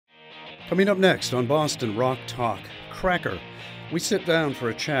Coming up next on Boston Rock Talk, Cracker. We sit down for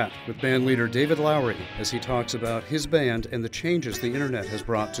a chat with band leader David Lowery as he talks about his band and the changes the internet has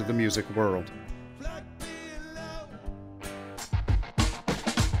brought to the music world.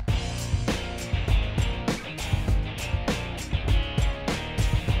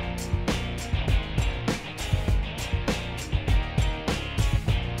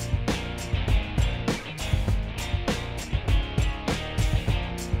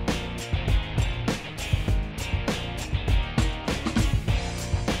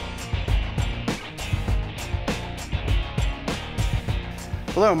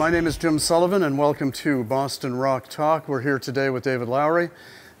 Hello, my name is Jim Sullivan and welcome to Boston Rock Talk. We're here today with David Lowery.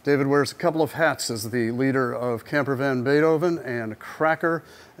 David wears a couple of hats as the leader of Camper Van Beethoven and Cracker,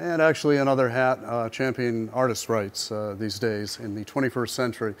 and actually another hat, championing artist rights these days in the 21st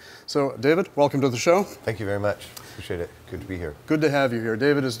century. So David, welcome to the show. Thank you very much. Appreciate it. Good to be here. Good to have you here.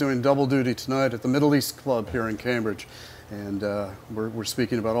 David is doing double duty tonight at the Middle East Club here in Cambridge, and we're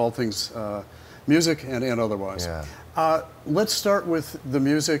speaking about all things music and otherwise. Yeah. Let's start with the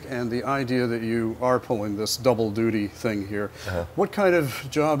music and the idea that you are pulling this double duty thing here. What kind of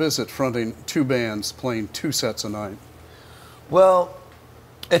job is it fronting two bands, playing two sets a night? Well,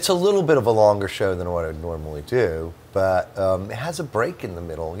 it's a little bit of a longer show than what I'd normally do, but it has a break in the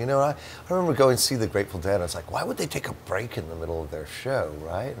middle. You know, I remember going to see the Grateful Dead, and I was like, why would they take a break in the middle of their show,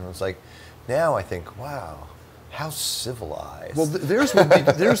 right? And I was like, now I think, wow, how civilized. Well, theirs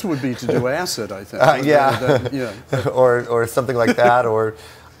would be to do acid, I think. Yeah, or something like that. Or,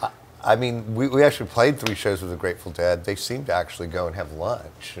 I mean, we actually played 3 shows with the Grateful Dead. They seemed to actually go and have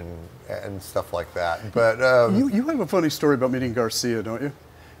lunch and stuff like that. But you have a funny story about meeting Garcia, don't you?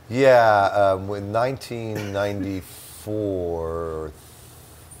 Yeah, in 1994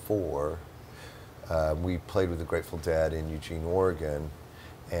 we played with the Grateful Dead in Eugene, Oregon,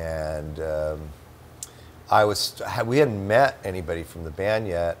 and we hadn't met anybody from the band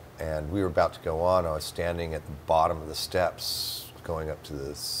yet, and we were about to go on. I was standing at the bottom of the steps going up to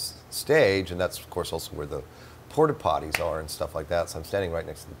the stage, and that's, of course, also where the porta potties are and stuff like that. So I'm standing right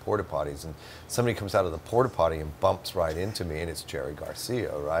next to the porta potties, and somebody comes out of the porta potty and bumps right into me, and it's Jerry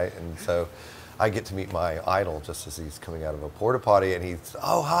Garcia, right? And so I get to meet my idol just as he's coming out of a porta potty, and he's,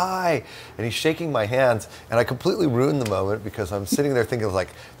 oh, hi, and he's shaking my hands, and I completely ruined the moment because I'm sitting there thinking, like,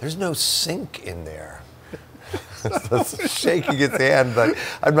 there's no sink in there. So shaking his hand, but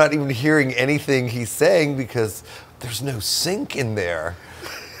I'm not even hearing anything he's saying because there's no sink in there.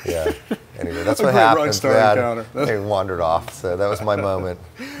 Yeah. Anyway, that's what happened. They wandered off. So that was my moment.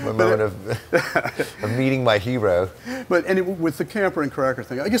 My moment of meeting my hero. But anyway, with the Camper and Cracker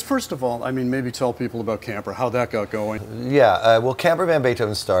thing, I guess first of all, I mean, maybe tell people about Camper, how that got going. Yeah. Well, Camper Van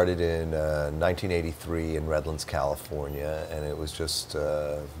Beethoven started in 1983 in Redlands, California, and it was just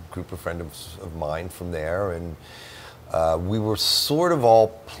a group of friends of mine from there, and we were sort of all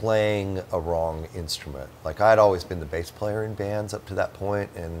playing a wrong instrument. Like, I'd always been the bass player in bands up to that point,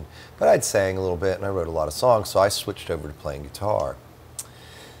 but I'd sang a little bit and I wrote a lot of songs, so I switched over to playing guitar.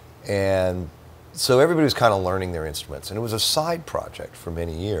 And so everybody was kind of learning their instruments, and it was a side project for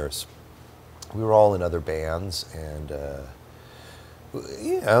many years. We were all in other bands, and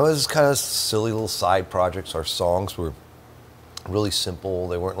you know, it was kind of silly little side projects. Our songs were really simple.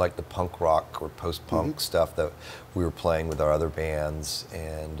 They weren't like the punk rock or post-punk stuff that we were playing with our other bands.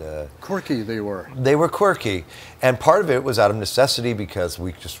 And quirky they were. They were quirky. And part of it was out of necessity because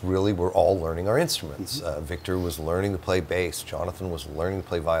we just really were all learning our instruments. Victor was learning to play bass. Jonathan was learning to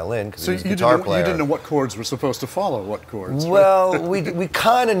play violin because he was a guitar player. You didn't know what chords were supposed to follow what chords. Well, we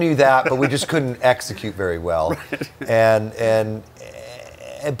kind of knew that, but we just couldn't execute very well. Right.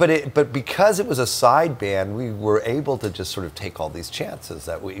 But because it was a side band, we were able to just sort of take all these chances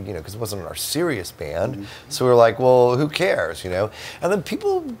that we, you know, because it wasn't our serious band. So we were like, well, who cares, you know? And then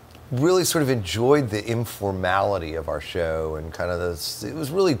people really sort of enjoyed the informality of our show and kind of this, it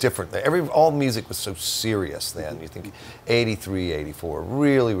was really different. All music was so serious then. You think 83, 84,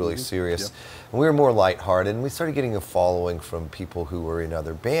 really, really serious. Yep. And we were more lighthearted, and we started getting a following from people who were in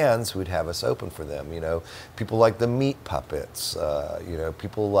other bands who would have us open for them. You know, people like the Meat Puppets, you know,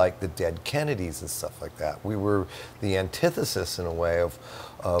 people like the Dead Kennedys and stuff like that. We were the antithesis in a way of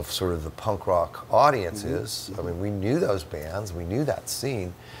sort of the punk rock audiences. I mean, we knew those bands, we knew that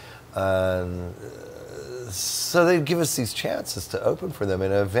scene. So they'd give us these chances to open for them,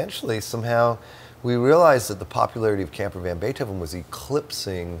 and eventually, somehow, we realized that the popularity of Camper Van Beethoven was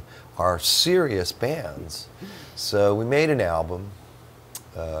eclipsing our serious bands. So we made an album.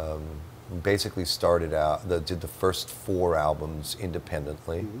 We basically started out, did the first 4 albums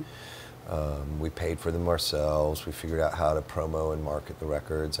independently. We paid for them ourselves. We figured out how to promo and market the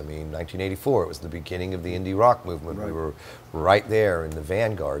records. I mean, 1984, it was the beginning of the indie rock movement. Right. We were right there in the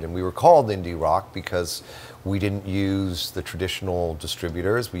vanguard. And we were called indie rock because we didn't use the traditional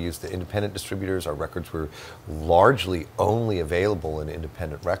distributors. We used the independent distributors. Our records were largely only available in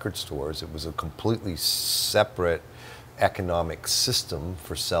independent record stores. It was a completely separate economic system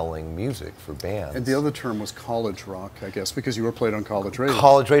for selling music for bands. And the other term was college rock, I guess, because you were played on college radio.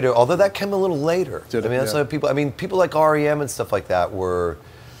 College radio, although that came a little later. Did it? I mean, that's Yeah. what people. I mean, people like REM and stuff like that were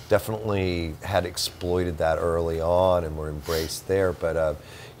definitely had exploited that early on and were embraced there. But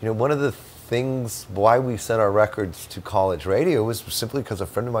you know, one of the things why we sent our records to college radio was simply because a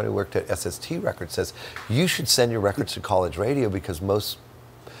friend of mine who worked at SST Records says you should send your records to college radio because most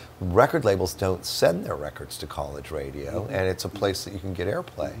record labels don't send their records to college radio, and it's a place that you can get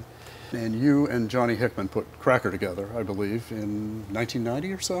airplay. And you and Johnny Hickman put Cracker together, I believe, in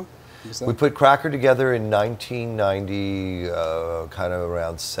 1990 or so? Is that? We put Cracker together in 1990, kind of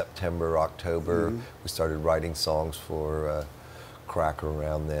around September, October. We started writing songs for Cracker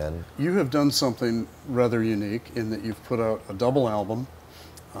around then. You have done something rather unique in that you've put out a double album.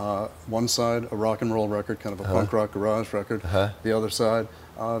 One side, a rock and roll record, kind of a punk rock garage record. The other side,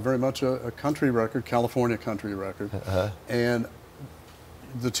 very much a country record, California country record. And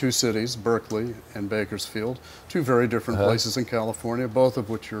the two cities, Berkeley and Bakersfield, two very different places in California, both of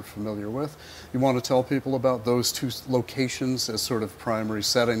which you're familiar with. You want to tell people about those two locations as sort of primary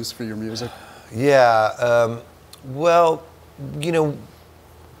settings for your music? Yeah, well, you know,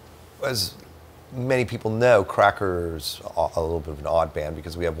 as many people know, Cracker's a little bit of an odd band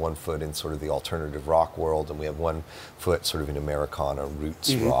because we have one foot in sort of the alternative rock world and we have one foot sort of in Americana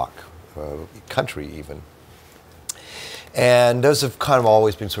roots rock, country even. And those have kind of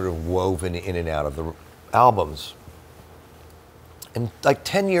always been sort of woven in and out of the albums. And like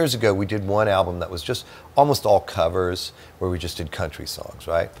 10 years ago, we did one album that was just almost all covers where we just did country songs,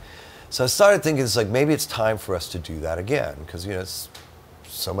 right? So I started thinking, it's like, maybe it's time for us to do that again because, you know, it's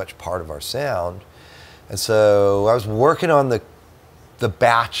so much part of our sound. And so I was working on the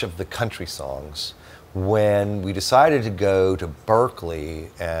batch of the country songs when we decided to go to Berkeley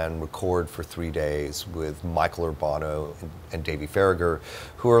and record for 3 days with Michael Urbano and Davey Farragher,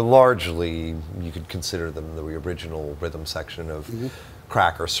 who are largely, you could consider them the original rhythm section of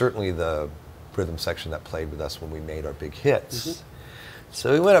Cracker, certainly the rhythm section that played with us when we made our big hits.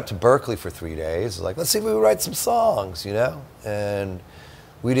 So we went up to Berkeley for 3 days, like, let's see if we can write some songs, you know? And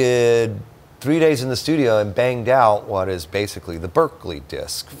we did 3 days in the studio and banged out what is basically the Berkeley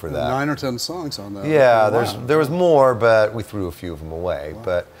disc for that. 9 or 10 songs on that. Yeah, Wow. there was more, but we threw a few of them away.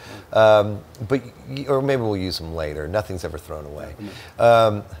 Wow. But or maybe we'll use them later. Nothing's ever thrown away.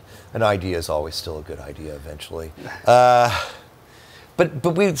 An idea is always still a good idea eventually. But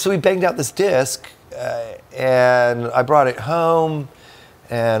we banged out this disc, and I brought it home,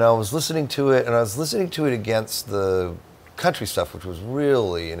 and I was listening to it, and I was listening to it against the country stuff, which was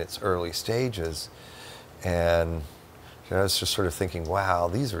really in its early stages, and you know, I was just sort of thinking, wow,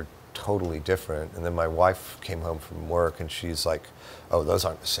 these are totally different. And then my wife came home from work and she's like, oh, those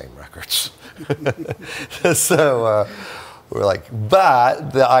aren't the same records. So we're like,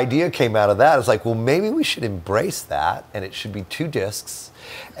 but the idea came out of that. It's like, well, maybe we should embrace that, and it should be 2 discs,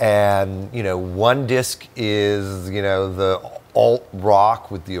 and you know, one disc is, you know, the alt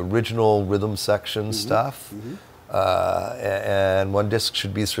rock with the original rhythm section stuff. And one disc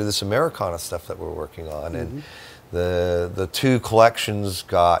should be through this Americana stuff that we're working on. And the 2 collections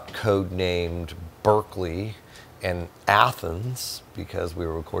got code-named Berkeley and Athens because we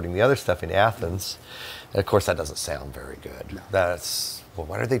were recording the other stuff in Athens. And of course, that doesn't sound very good. No. That's, well,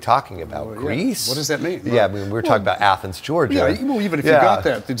 what are they talking about? Well, Greece? What does that mean? Yeah, I mean, we were talking about Athens, Georgia. Yeah, well, even if you got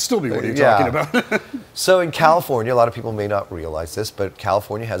that, it'd still be what you're talking about. So in California, a lot of people may not realize this, but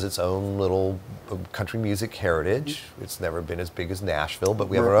California has its own little country music heritage. It's never been as big as Nashville, but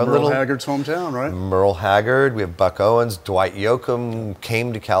we have our own little... Merle Haggard's hometown, right? Merle Haggard, we have Buck Owens, Dwight Yoakam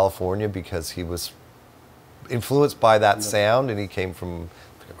came to California because he was influenced by that sound, and he came from,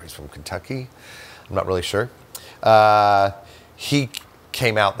 I forget where he's from, Kentucky? I'm not really sure. He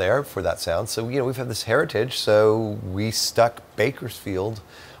came out there for that sound, so you know, we've had this heritage, so we stuck Bakersfield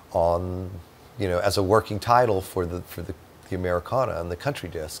on, you know, as a working title for the Americana and the country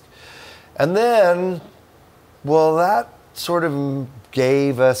disc. And then, well, that sort of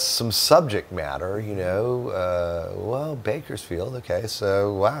gave us some subject matter, you know. Well, Bakersfield, okay,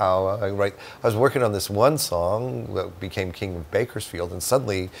 so wow. I was working on this one song that became King of Bakersfield, and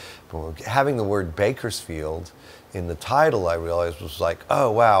suddenly, having the word Bakersfield in the title, I realized was like,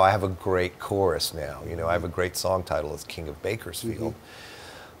 oh wow, I have a great chorus now. You know, I have a great song title as King of Bakersfield.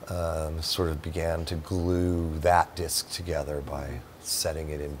 sort of began to glue that disc together by setting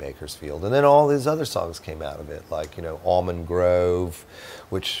it in Bakersfield. And then all these other songs came out of it, like, you know, Almond Grove,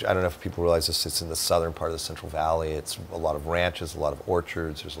 which I don't know if people realize this, it's in the southern part of the Central Valley. It's a lot of ranches, a lot of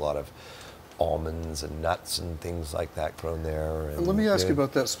orchards, there's a lot of almonds and nuts and things like that grown there. And let me ask you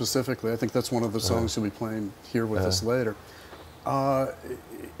about that specifically. I think that's one of the songs you'll be playing here with us later.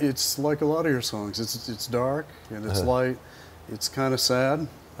 It's like a lot of your songs. It's dark and it's light. It's kind of sad.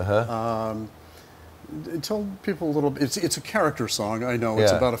 Tell people a little bit. It's a character song. I know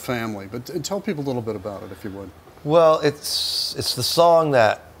it's about a family, but tell people a little bit about it, if you would. Well, it's the song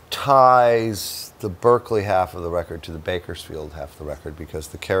that ties the Berkeley half of the record to the Bakersfield half of the record, because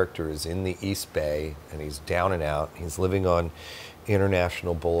the character is in the East Bay and he's down and out. He's living on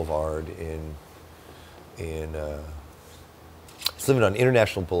International Boulevard he's living on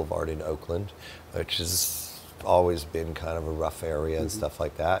International Boulevard in Oakland, which has always been kind of a rough area and stuff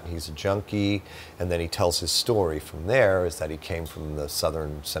like that. And he's a junkie, and then he tells his story from there, is that he came from the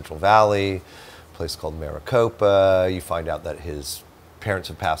southern Central Valley, a place called Maricopa. You find out that his parents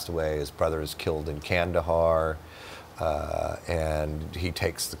have passed away, his brother is killed in Kandahar, and he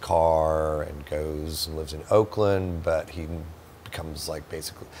takes the car and goes and lives in Oakland, but he becomes like,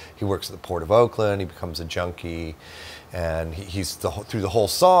 basically, he works at the Port of Oakland, he becomes a junkie, and through the whole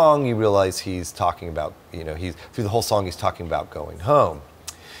song, you realize he's talking about, you know, through the whole song he's talking about going home.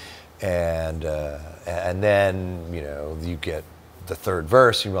 And then, you know, you get the third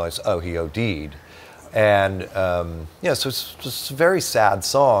verse, you realize, oh, he OD'd. And, yeah, so it's just a very sad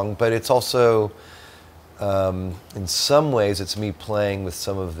song, but it's also, in some ways, it's me playing with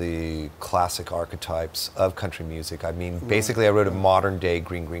some of the classic archetypes of country music. I mean, basically, I wrote a modern-day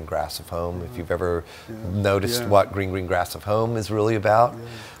Green, Green Grass of Home. If you've ever noticed what Green, Green Grass of Home is really about,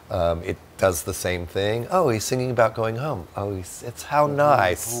 it does the same thing. Oh, he's singing about going home. Oh, it's how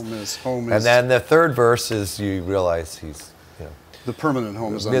nice. Home is. And then the third verse is you realize he's, you know, the permanent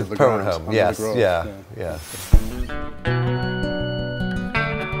home is under the permanent ground. home, yes, yeah.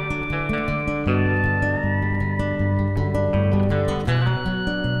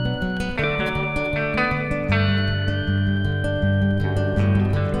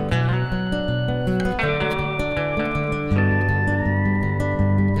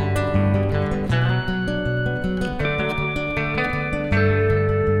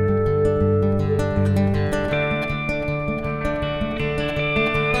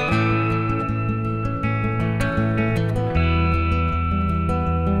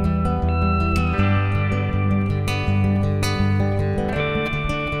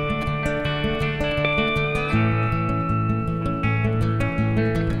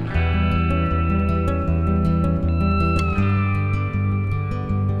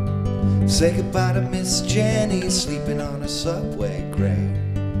 Say goodbye to Miss Jenny, sleeping on a subway grate.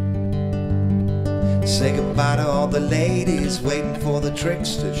 Say goodbye to all the ladies waiting for the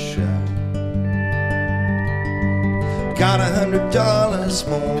trickster show. Got $100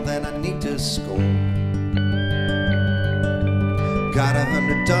 more than I need to score. Got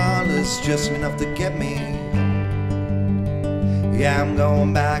 $100, just enough to get me home. Yeah, I'm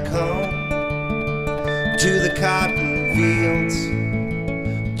going back home to the cotton fields,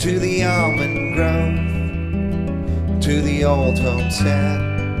 to the almond grove, to the old homestead.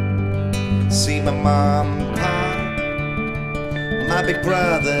 See my mom and pa, my big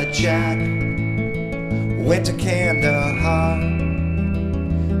brother Jack. Went to Kandahar,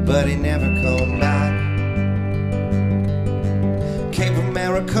 but he never come back. Came from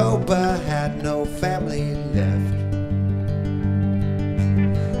Maricopa, had no family left.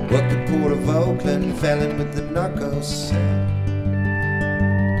 Worked the Port of Oakland, fell in with the narco set.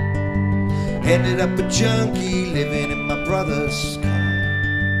 Ended up a junkie, living in my brother's car.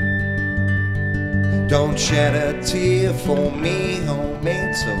 Don't shed a tear for me, home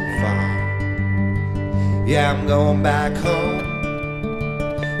ain't so far. Yeah, I'm going back home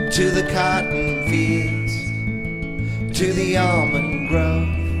to the cotton fields, to the almond grove,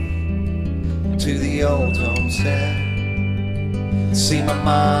 to the old homestead. See my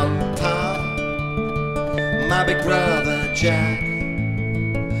mom and pa, my big brother Jack.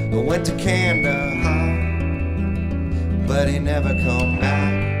 Went to Kandahar, but he never come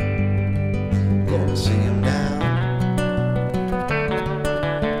back. Gonna see him now.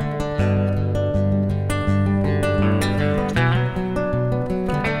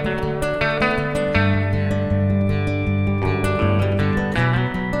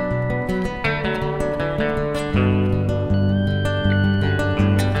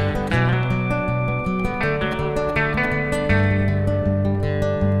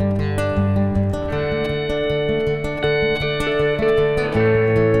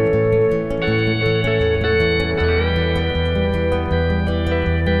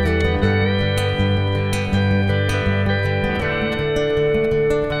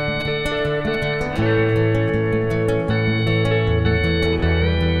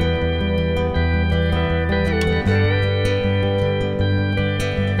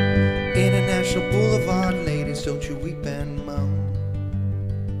 tears, don't you weep and moan.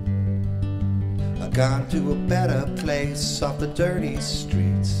 I've gone to a better place off the dirty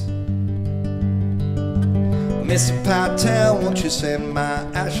streets. Mr. Patel, won't you send my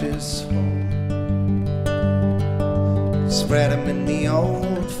ashes home? Spread them in the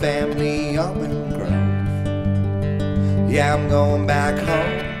old family almond grove. Yeah, I'm going back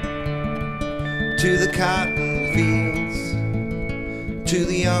home to the cotton fields, to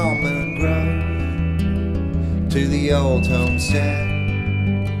the almond grove, to the old homestead.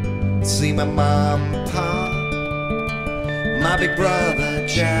 See my mom and pa, my big brother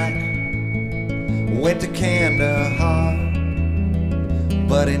Jack went to Kandahar,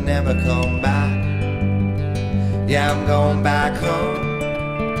 but he never come back. Yeah, I'm going back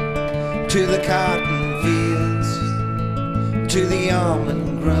home to the cotton fields, to the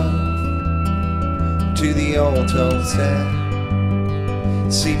almond grove, to the old homestead.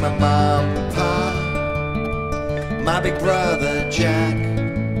 See my mom and pa, my big brother Jack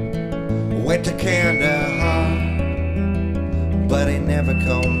went to Kandahar, but he never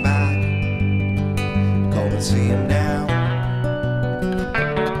come back. Go and see him now.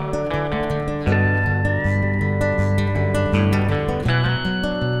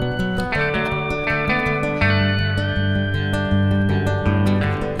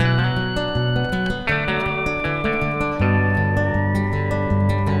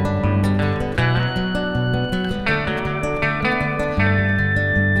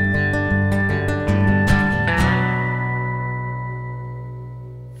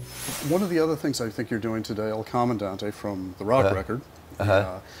 One of the other things I think you're doing today, El Comandante from the rock record.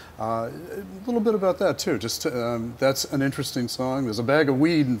 A little bit about that too. Just that's an interesting song. There's a bag of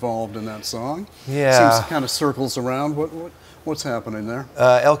weed involved in that song. Yeah, seems kind of circles around. What's happening there?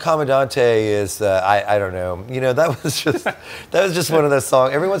 El Comandante is I don't know. You know, that was just one of those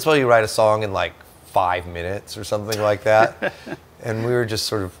songs. Every once in a while you write a song in like 5 minutes or something like that, and we were just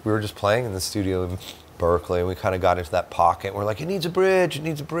playing in the studio in Berkeley, and we kind of got into that pocket. We're like, it needs a bridge,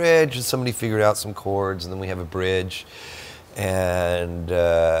 and somebody figured out some chords, and then we have a bridge. And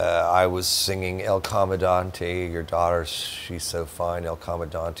I was singing El Comandante, your daughter, she's so fine, El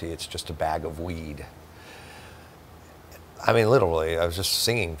Comandante, it's just a bag of weed. I mean, literally, I was just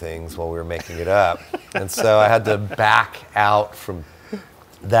singing things while we were making it up. And so I had to back out from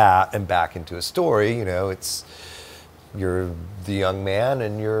that and back into a story. You know, you're the young man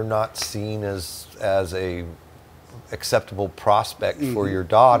and you're not seen as a acceptable prospect for your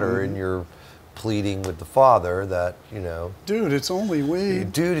daughter, and you're pleading with the father that, you know, dude, it's only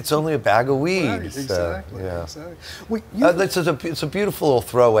weed. Dude, it's only a bag of weed. Right, exactly. So, yeah. Exactly. It's a beautiful little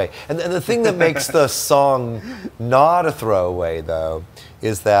throwaway. And the thing that makes the song not a throwaway, though,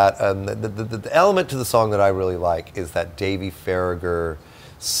 is that the element to the song that I really like is that Davy Farragher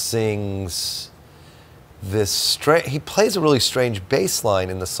sings this he plays a really strange bass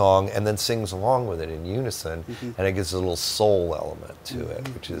line in the song and then sings along with it in unison, and it gives a little soul element to it,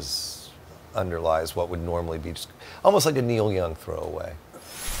 which underlies what would normally be just almost like a Neil Young throwaway.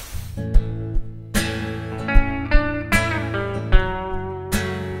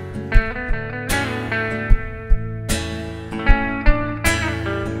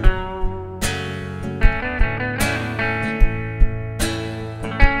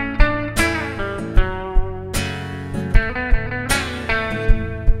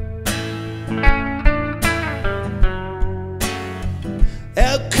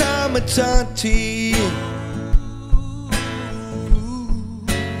 El Comandante,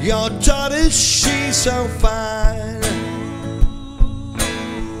 your daughter, she's so fine.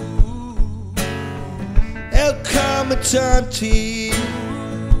 El Comandante,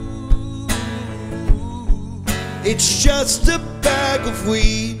 it's just a bag of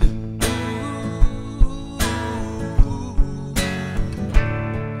weed.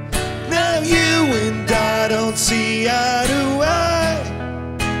 Now you and I don't see eye to eye,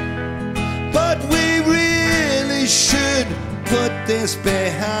 but we really should put this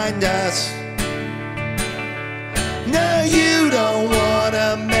behind us. Now you don't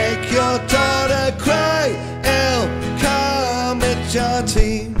wanna make your daughter cry, El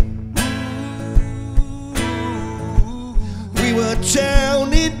Comandante. We were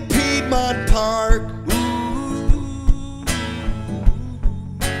down in Piedmont Park,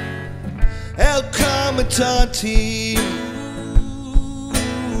 El Comandante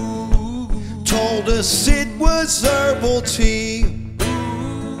told us it was herbal tea.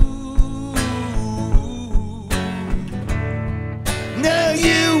 Now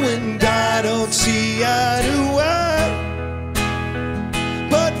you and I don't see eye to eye,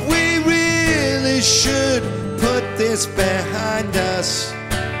 but we really should put this behind us.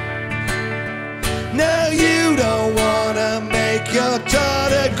 Now you your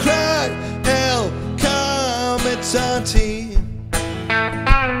daughter cry, El Comitante.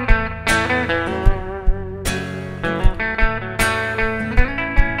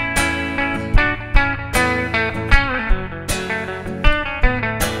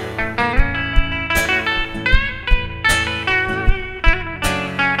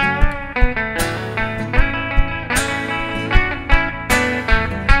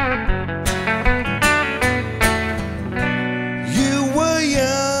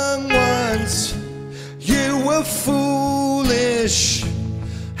 Foolish,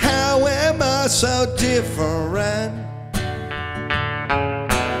 how am I so different?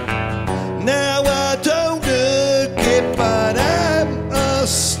 Now I don't look it, but I'm a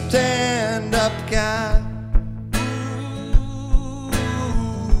stand-up guy.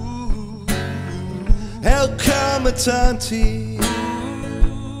 El Comitante,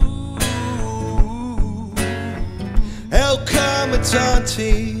 El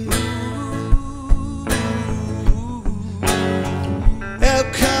Comitante, El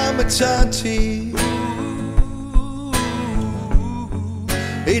Comitante.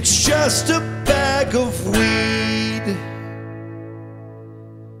 It's just a bag of weed.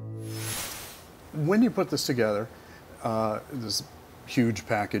 When you put this together, this huge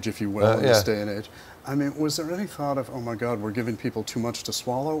package, if you will, in this day and age, I mean, was there any thought of, oh my God, we're giving people too much to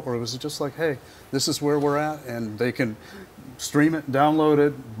swallow? Or was it just like, hey, this is where we're at, and they can stream it, download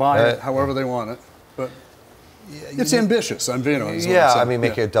it, buy it, however they want it? But it's ambitious. I'm being honest. Yeah, I mean,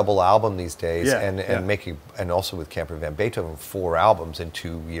 making a double album these days, Yeah, making, and also with Camper Van Beethoven, 4 albums in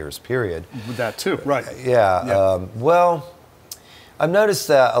 2 years period. That too, right? Yeah. Well, I've noticed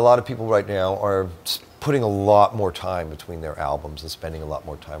that a lot of people right now are putting a lot more time between their albums and spending a lot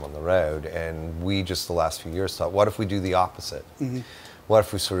more time on the road. And we just the last few years thought, what if we do the opposite? What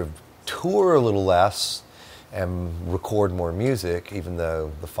if we sort of tour a little less and record more music, even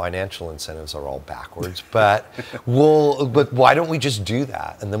though the financial incentives are all backwards. But why don't we just do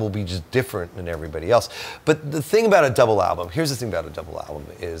that? And then we'll be just different than everybody else. But the thing about a double album, here's the thing about a double album,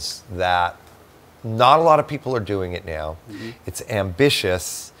 is that not a lot of people are doing it now. It's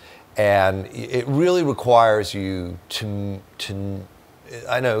ambitious, and it really requires you to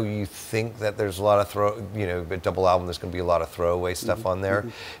I know you think that there's a lot of a double album, there's going to be a lot of throwaway stuff on there.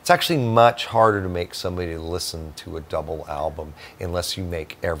 It's actually much harder to make somebody listen to a double album unless you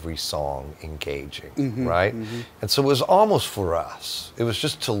make every song engaging, right? And so it was almost for us. It was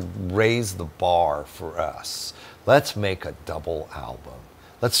just to raise the bar for us. Let's make a double album.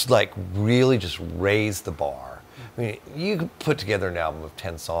 Let's like really just raise the bar. I mean, you could put together an album of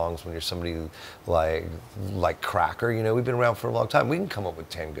 10 songs when you're somebody like Cracker. You know, we've been around for a long time. We can come up with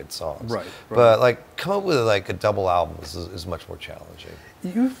 10 good songs. Right. But like, come up with like a double album is much more challenging.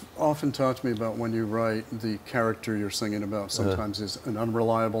 You've often talked to me about when you write, the character you're singing about sometimes is an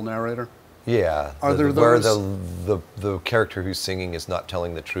unreliable narrator. Yeah. Are there where those? the character who's singing is not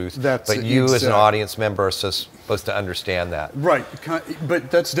telling the truth. But you as an audience member are supposed to understand that. Right. But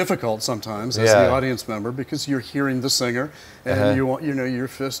that's difficult sometimes as the audience member, because you're hearing the singer and you know your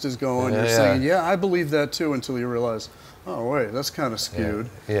fist is going, you're saying, yeah, I believe that too, until you realize, oh wait, that's kind of skewed.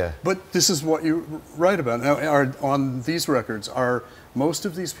 Yeah. But this is what you write about. Now, on these records, are most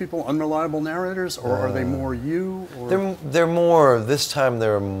of these people unreliable narrators, or are they more you? Or? They're more, this time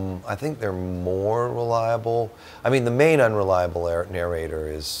I think they're more reliable. I mean, the main unreliable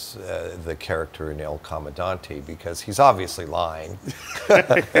narrator is the character in El Comitante, because he's obviously lying.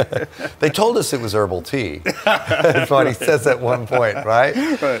 They told us it was herbal tea. That's what he says at one point, right?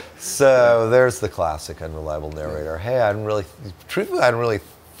 Right. So there's the classic unreliable narrator. Hey, truthfully, I hadn't really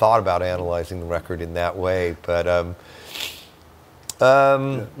thought about analyzing the record in that way, but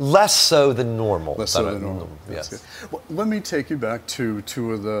less so than normal. Less so than normal. Yes. Well, let me take you back to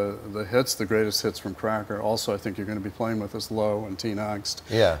 2 of the hits, the greatest hits from Cracker. Also, I think you're going to be playing with us, Low and Teen Angst.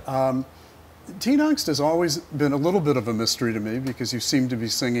 Yeah. Teen Angst has always been a little bit of a mystery to me, because you seem to be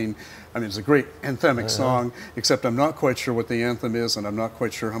singing, I mean, it's a great anthemic song, except I'm not quite sure what the anthem is, and I'm not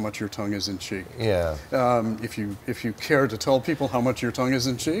quite sure how much your tongue is in cheek. Yeah. If you care to tell people how much your tongue is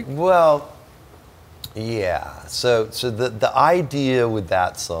in cheek? Well, yeah. So the idea with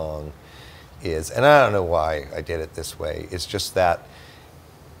that song is, and I don't know why I did it this way, it's just that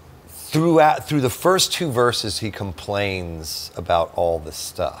through the first 2 verses, he complains about all this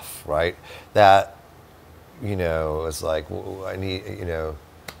stuff, right? That, it's like, I need,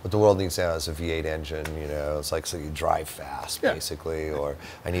 what the world needs now is a V8 engine, it's like so you drive fast, basically, or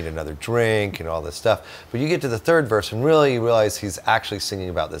I need another drink and all this stuff. But you get to the 3rd verse and really you realize he's actually singing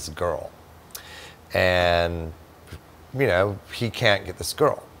about this girl. And, he can't get this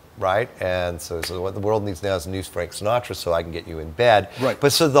girl. right? And so what the world needs now is a new Frank Sinatra, so I can get you in bed. Right.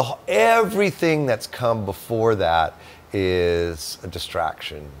 But so everything that's come before that is a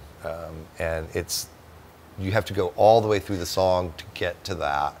distraction, and you have to go all the way through the song to get to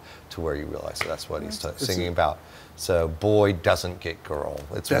that, to where you realize that's what he's singing about. So boy doesn't get girl.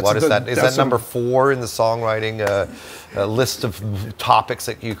 Is that number 4 in the songwriting list of topics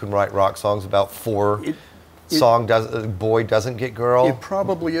that you can write rock songs about? Boy doesn't get girl. It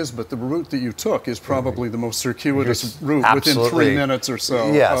probably is, but the route that you took is probably the most circuitous route absolutely. within 3 minutes or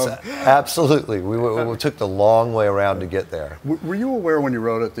so. Yes, absolutely. We took the long way around to get there. Were you aware when you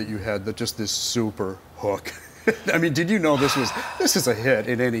wrote it that you had just this super hook? I mean, did you know this is a hit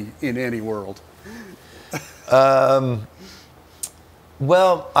in any world?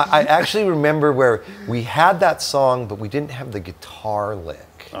 Well, I actually remember where we had that song, but we didn't have the guitar lick.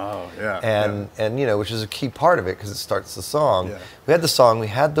 Oh, yeah. And you know, which is a key part of it because it starts the song. Yeah. We had the song, we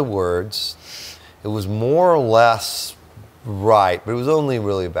had the words. It was more or less right, but it was only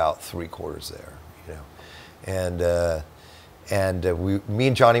really about 3/4 there, you know. And me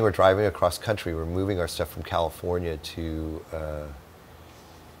and Johnny were driving across country. We were moving our stuff from California to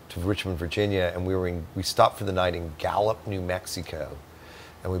Richmond, Virginia, and we stopped for the night in Gallup, New Mexico,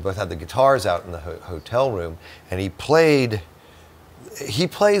 and we both had the guitars out in the hotel room, and he plays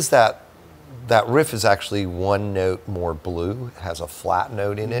that riff is actually 1 note more blue. It has a flat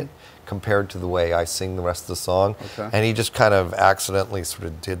note in it compared to the way I sing the rest of the song. Okay. And he just kind of accidentally sort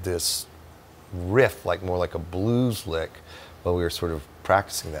of did this riff more like a blues lick while we were sort of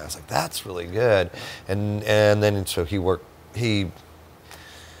practicing that. I was like, that's really good. And then so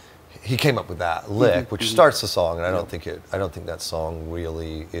he came up with that lick, which starts the song, and I don't think that song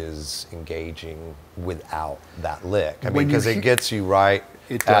really is engaging without that lick. I mean, because it gets you right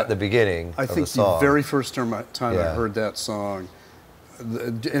at the beginning I of think the song. the very first time I heard that song,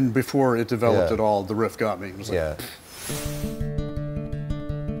 and before it developed at all, the riff got me. It was like, yeah.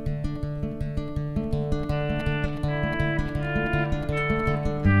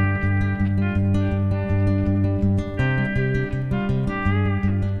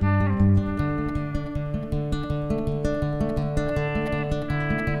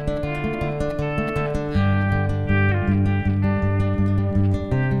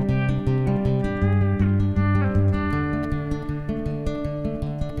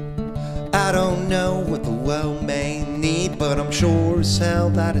 I don't know what the world may need, but I'm sure as hell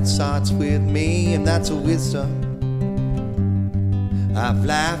that it starts with me, and that's a wisdom I've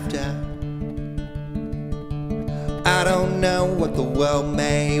laughed at. I don't know what the world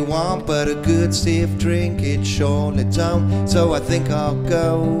may want, but a good stiff drink it surely don't. So I think I'll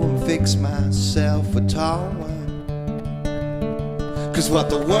go and fix myself a tall one. 'Cause what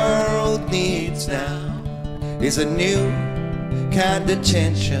the world needs now is a new kind of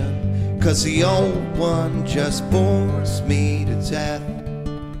tension, 'cause the old one just bores me to death.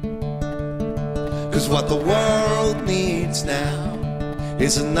 'Cause what the world needs now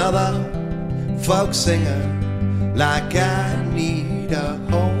is another folk singer, like I need a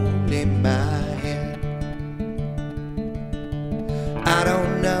hole in my head. I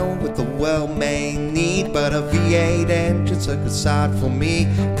don't know what the world may need, but a V8 engine's a good start for me.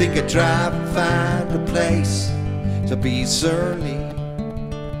 Think I'd drive and find a place to be early.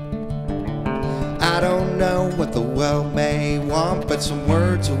 I don't know what the world may want, but some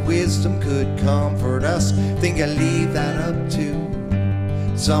words of wisdom could comfort us. Think I leave that up to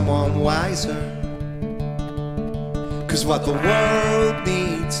someone wiser. 'Cause what the world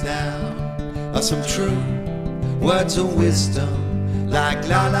needs now are some true words of wisdom, like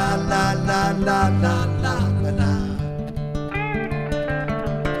la la la la la la la la la.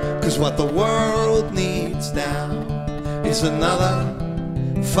 'Cause what the world needs now is another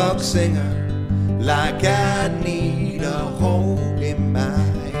folk singer, like I need a hole in my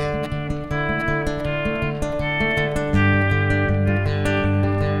head.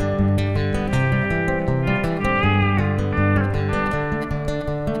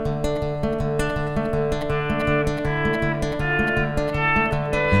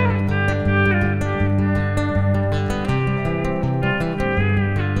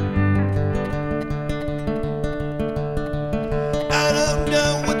 I don't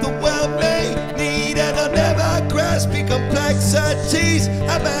know what the world may need, and I'll never grasp the complexities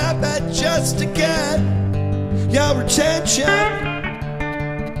of my habit just to get your attention.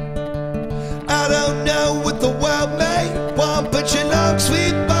 I don't know what the world may want, but your long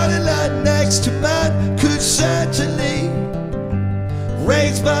sweet body lying next to mine could certainly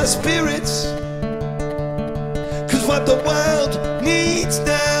raise my spirits. 'Cause what the world needs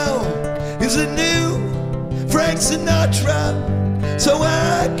now is a new Frank Sinatra, so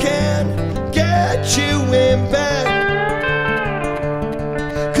I can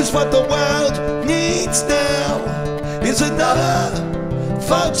 'Cause what the world needs now is another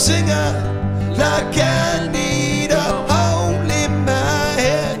folk singer like I need a hole in my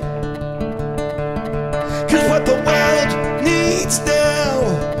head. 'Cause what the world needs now,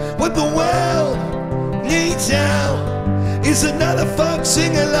 what the world needs now is another folk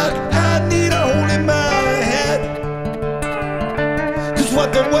singer like I need a hole in my head. 'Cause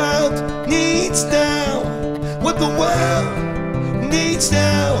what the world needs now, what the world needs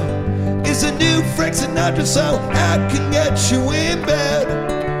now is a new Frank Sinatra so I can get you in bed.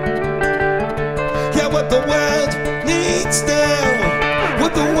 Yeah, what the world needs now,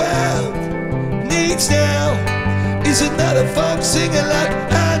 what the world needs now is another folk singer like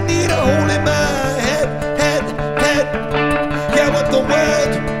I need a hole in my head, head, head. Yeah, what the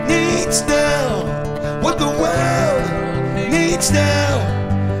world needs now, what the world needs now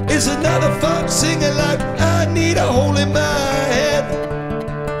is another folk singer like I need a hole in my head.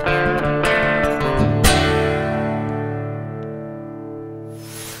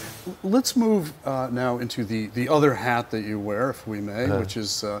 Let's move now into the other hat that you wear, if we may, which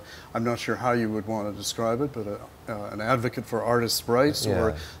is, I'm not sure how you would want to describe it, but an advocate for artists' rights,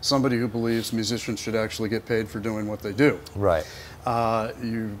 or somebody who believes musicians should actually get paid for doing what they do. Right.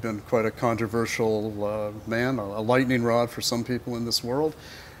 You've been quite a controversial man, a lightning rod for some people in this world.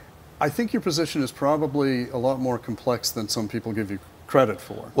 I think your position is probably a lot more complex than some people give you credit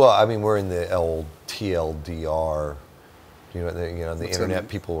for. Well, I mean, we're in the old TLDR. You know, the internet,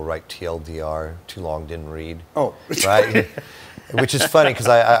 people will write TLDR, too long, didn't read. Oh. Right? Which is funny, because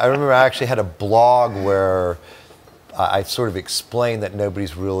I remember I actually had a blog where I sort of explained that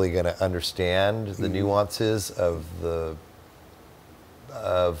nobody's really going to understand the nuances of the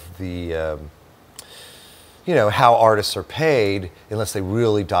you know, how artists are paid unless they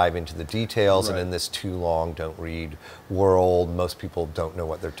really dive into the details. Right. And in this too long, don't read world, most people don't know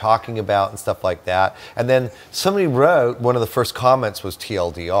what they're talking about and stuff like that. And then somebody wrote, one of the first comments was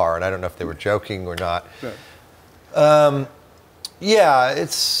TLDR, and I don't know if they were joking or not. Right. Yeah,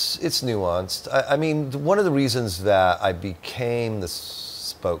 it's nuanced. I mean, one of the reasons that I became the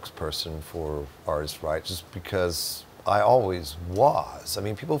spokesperson for artists' rights is because I always was. I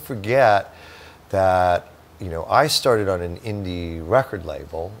mean, people forget that, you know, I started on an indie record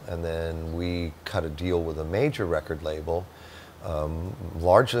label, and then we cut a deal with a major record label,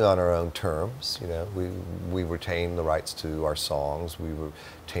 largely on our own terms. You know, we retained the rights to our songs, we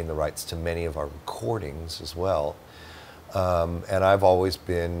retained the rights to many of our recordings as well. And I've always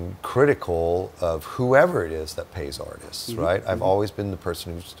been critical of whoever it is that pays artists, right? I've always been the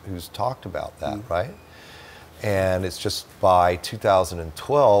person who's talked about that, right? And it's just by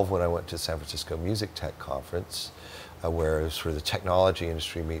 2012, when I went to San Francisco Music Tech Conference, where sort of the technology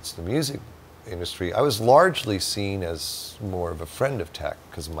industry meets the music industry, I was largely seen as more of a friend of tech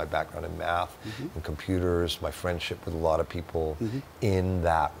because of my background in math and computers, my friendship with a lot of people in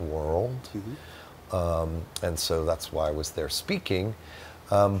that world. And so that's why I was there speaking.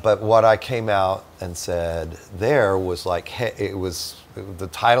 But what I came out and said there was like, hey, the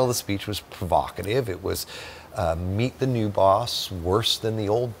title of the speech was provocative. It was, meet the new boss, worse than the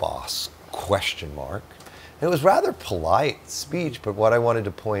old boss, question mark. And it was rather polite speech, but what I wanted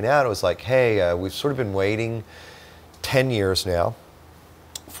to point out was like, hey, we've sort of been waiting 10 years now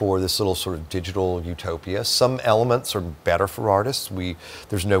for this little sort of digital utopia. Some elements are better for artists.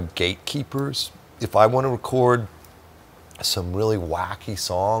 There's no gatekeepers. If I want to record some really wacky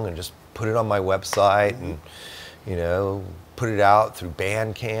song and just put it on my website and, you know, put it out through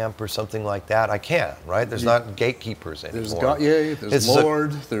Bandcamp or something like that, I can, right? There's not gatekeepers anymore. There's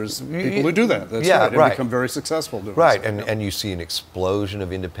Lord, there's people who do that. That's right. And become very successful doing right, so. and you see an explosion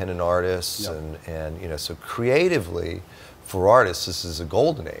of independent artists, and you know, so creatively, for artists, this is a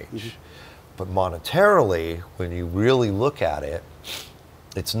golden age. But monetarily, when you really look at it,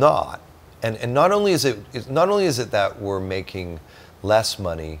 it's not. And not only is it that we're making less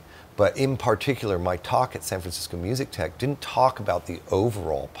money, but in particular, my talk at San Francisco Music Tech didn't talk about the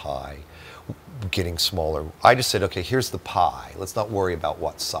overall pie getting smaller. I just said, okay, here's the pie. Let's not worry about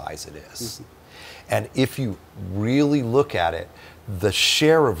what size it is. And if you really look at it, the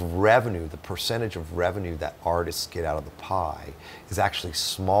share of revenue, the percentage of revenue that artists get out of the pie is actually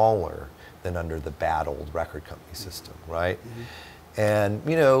smaller than under the bad old record company system, right? And,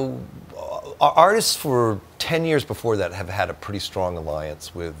 you know, artists for 10 years before that have had a pretty strong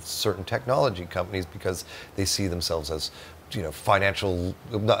alliance with certain technology companies because they see themselves as financial,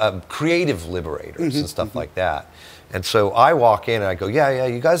 creative liberators and stuff like that. And so I walk in and I go, yeah,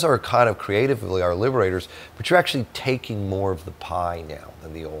 you guys are kind of creatively our liberators, but you're actually taking more of the pie now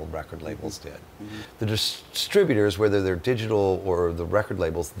than the old record labels did. The distributors, whether they're digital or the record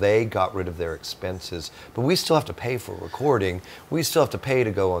labels, they got rid of their expenses, but we still have to pay for recording. We still have to pay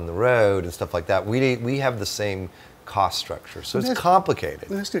to go on the road and stuff like that. We have the same cost structure, so it's complicated.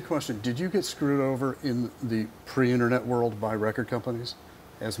 Let me ask you a question. Did you get screwed over in the pre-internet world by record companies,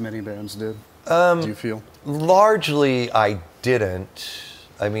 as many bands did? Do you feel? Largely, I didn't.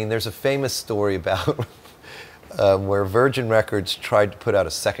 I mean, there's a famous story about where Virgin Records tried to put out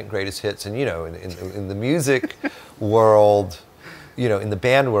a second greatest hits, and in the music world, in the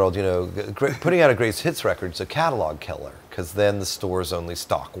band world, putting out a greatest hits record is a catalog killer, because then the stores only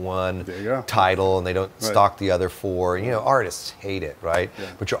stock one title and they don't stock the other four. Artists hate it, right? Yeah.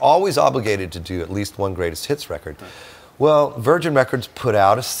 But you're always obligated to do at least one greatest hits record. Right. Well, Virgin Records put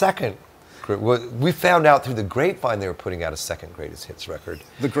out a second. We found out through the grapevine they were putting out a second greatest hits record.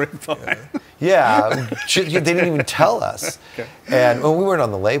 The grapevine? Yeah, they didn't even tell us. Okay. And we weren't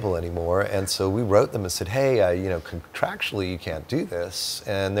on the label anymore, and so we wrote them and said, hey, contractually you can't do this.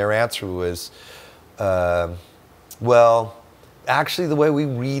 And their answer was, well, actually the way we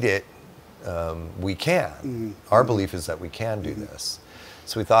read it, we can. Our belief is that we can do this.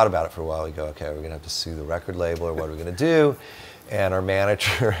 So we thought about it for a while. We go, okay, we're going to have to sue the record label, or what are we going to do? And our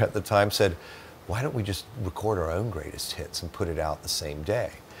manager at the time said, why don't we just record our own greatest hits and put it out the same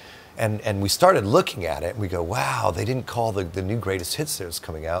day? And we started looking at it, and we go, wow, they didn't call the new greatest hits that was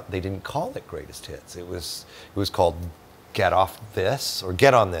coming out, they didn't call it greatest hits. It was called Get Off This, or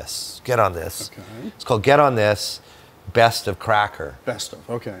Get On This. Get On This. Okay. It's called Get On This, Best of Cracker. Best of,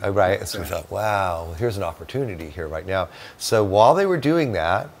 okay. Right, so we thought, wow, here's an opportunity here right now. So while they were doing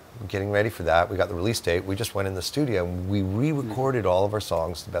that, getting ready for that, we got the release date, we just went in the studio and we re-recorded all of our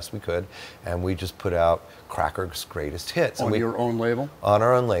songs the best we could, and we just put out Cracker's greatest hits. On your own label? On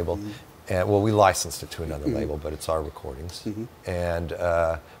our own label. And well, we licensed it to another label, but it's our recordings. And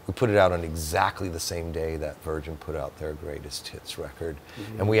we put it out on exactly the same day that Virgin put out their greatest hits record,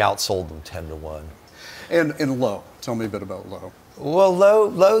 and we outsold them 10-1. And Low, tell me a bit about Low. Well,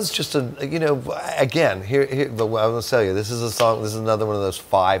 Low's just again, here, but I will tell you, this is a song, this is another one of those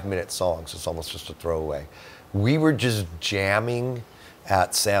 5-minute songs. It's almost just a throwaway. We were just jamming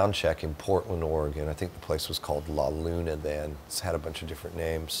at Soundcheck in Portland, Oregon. I think the place was called La Luna then. It's had a bunch of different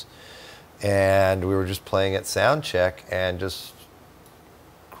names. And we were just playing at Soundcheck and just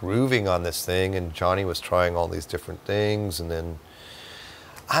grooving on this thing, and Johnny was trying all these different things, and then,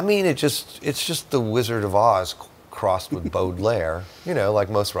 I mean, it's just the Wizard of Oz crossed with Baudelaire, like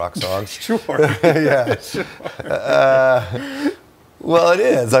most rock songs. Sure. Yeah. Sure. Well, it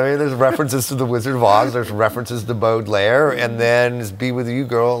is. I mean, there's references to the Wizard of Oz, there's references to Baudelaire, and then it's Be With You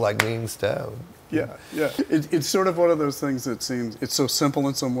Girl like Leaning Stone. Yeah. It's sort of one of those things that seems, it's so simple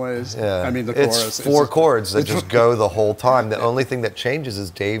in some ways. Yeah. I mean, the chorus. It's four chords that just go the whole time. The only thing that changes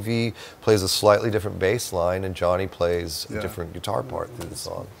is Davey plays a slightly different bass line and Johnny plays a different guitar part through the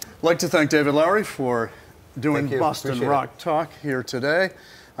song. I'd like to thank David Lowery for doing Boston Rock Talk here today.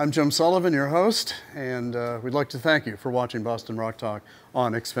 I'm Jim Sullivan, your host, and we'd like to thank you for watching Boston Rock Talk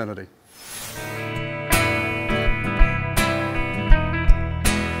on Xfinity.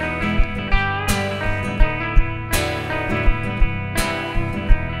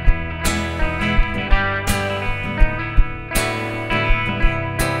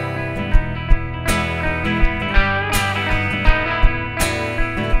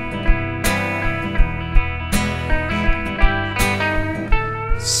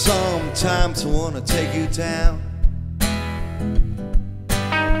 Sometimes I wanna take you down.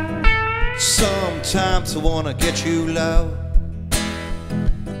 Sometimes I wanna get you low.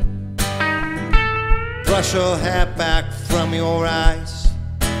 Brush your hair back from your eyes.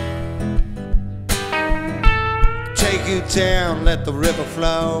 Take you down, let the river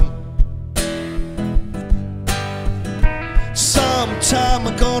flow. Sometime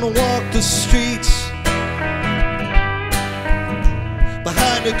I'm gonna walk the streets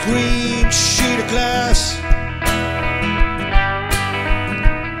behind a green sheet of glass,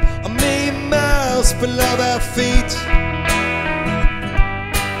 a million miles below our feet,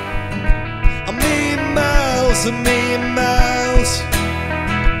 a million miles, a million miles.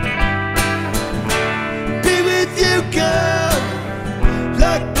 Be with you, girl,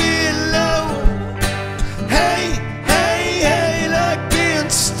 like being low. Hey, hey, hey, like being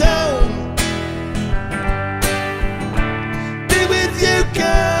stoned. You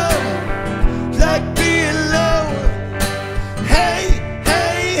girl, like being low. Hey,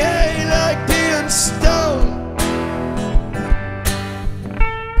 hey, hey, like being stoned.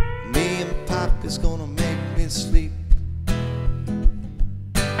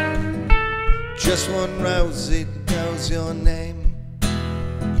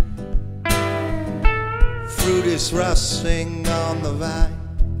 is rustling on the vine.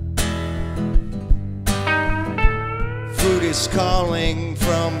 Fruit is calling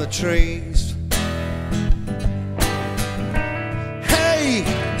from the trees. Hey,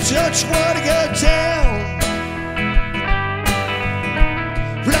 just wanna go down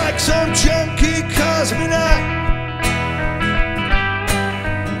like some junkie calls me now.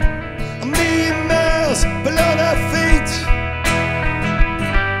 A million miles below their feet.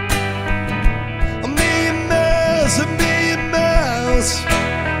 A million miles, a million miles.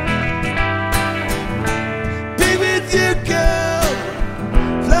 Be with you, girl,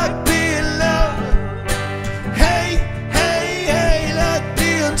 like being loved. Hey, hey, hey, like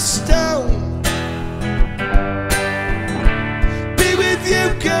being stoned. Be with you,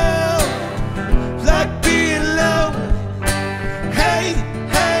 girl, like being lonely. Hey,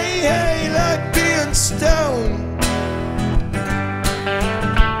 hey, hey, like being stoned.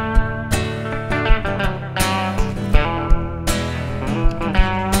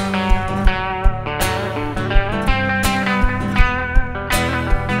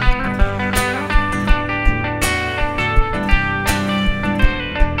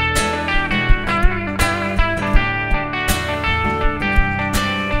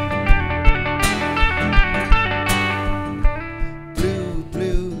 Blue,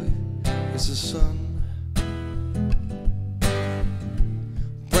 blue is the sun.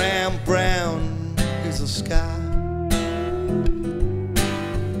 Brown, brown is the sky.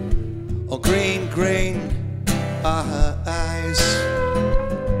 Oh, green, green are her eyes.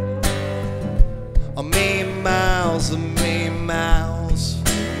 A million miles, a million miles.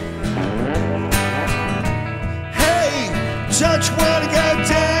 Hey, just wanna go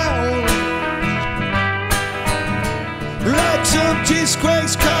down like some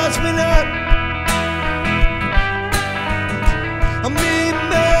disgrace calls me up.